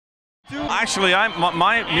Actually,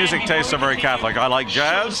 my music tastes are very Catholic. I like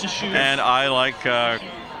jazz and I like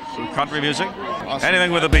country music. Awesome.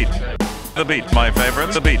 Anything with a beat. The beat, my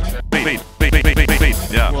favorite. The beat. Beat.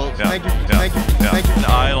 Yeah. Well, yeah. Thank you. Yeah. Thank you. Yeah. Thank you.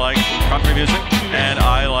 I like country music and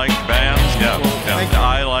I like bands. Yeah. Well, Yeah.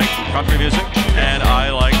 I like country music and I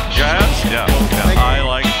like jazz. Yeah. Well, Yeah. I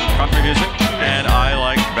like country music and I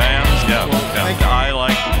like bands. Yeah. Well, Yeah. I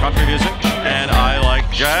like country music and I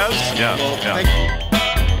like jazz. Yeah. Well, Yeah. thank you.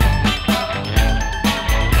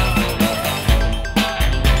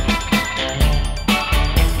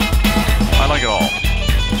 I like it all.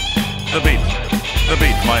 The beat,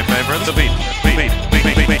 my favorite. The beat.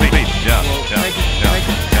 Yeah. Well, Yeah. thank you. Yeah. Thank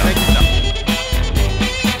you. Yeah. Thank you. Yeah.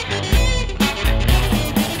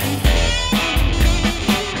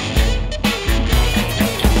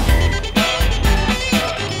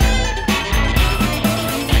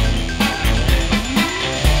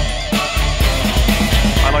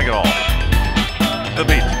 I like it all. The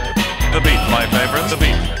beat, my favorite. The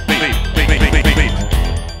beat.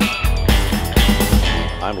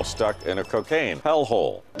 I'm stuck in a cocaine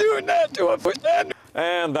hellhole. Doing that to a foot.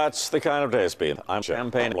 And that's the kind of day it's been. I'm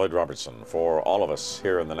Champagne Lloyd Robertson. For all of us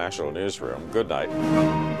here in the National Newsroom, good night.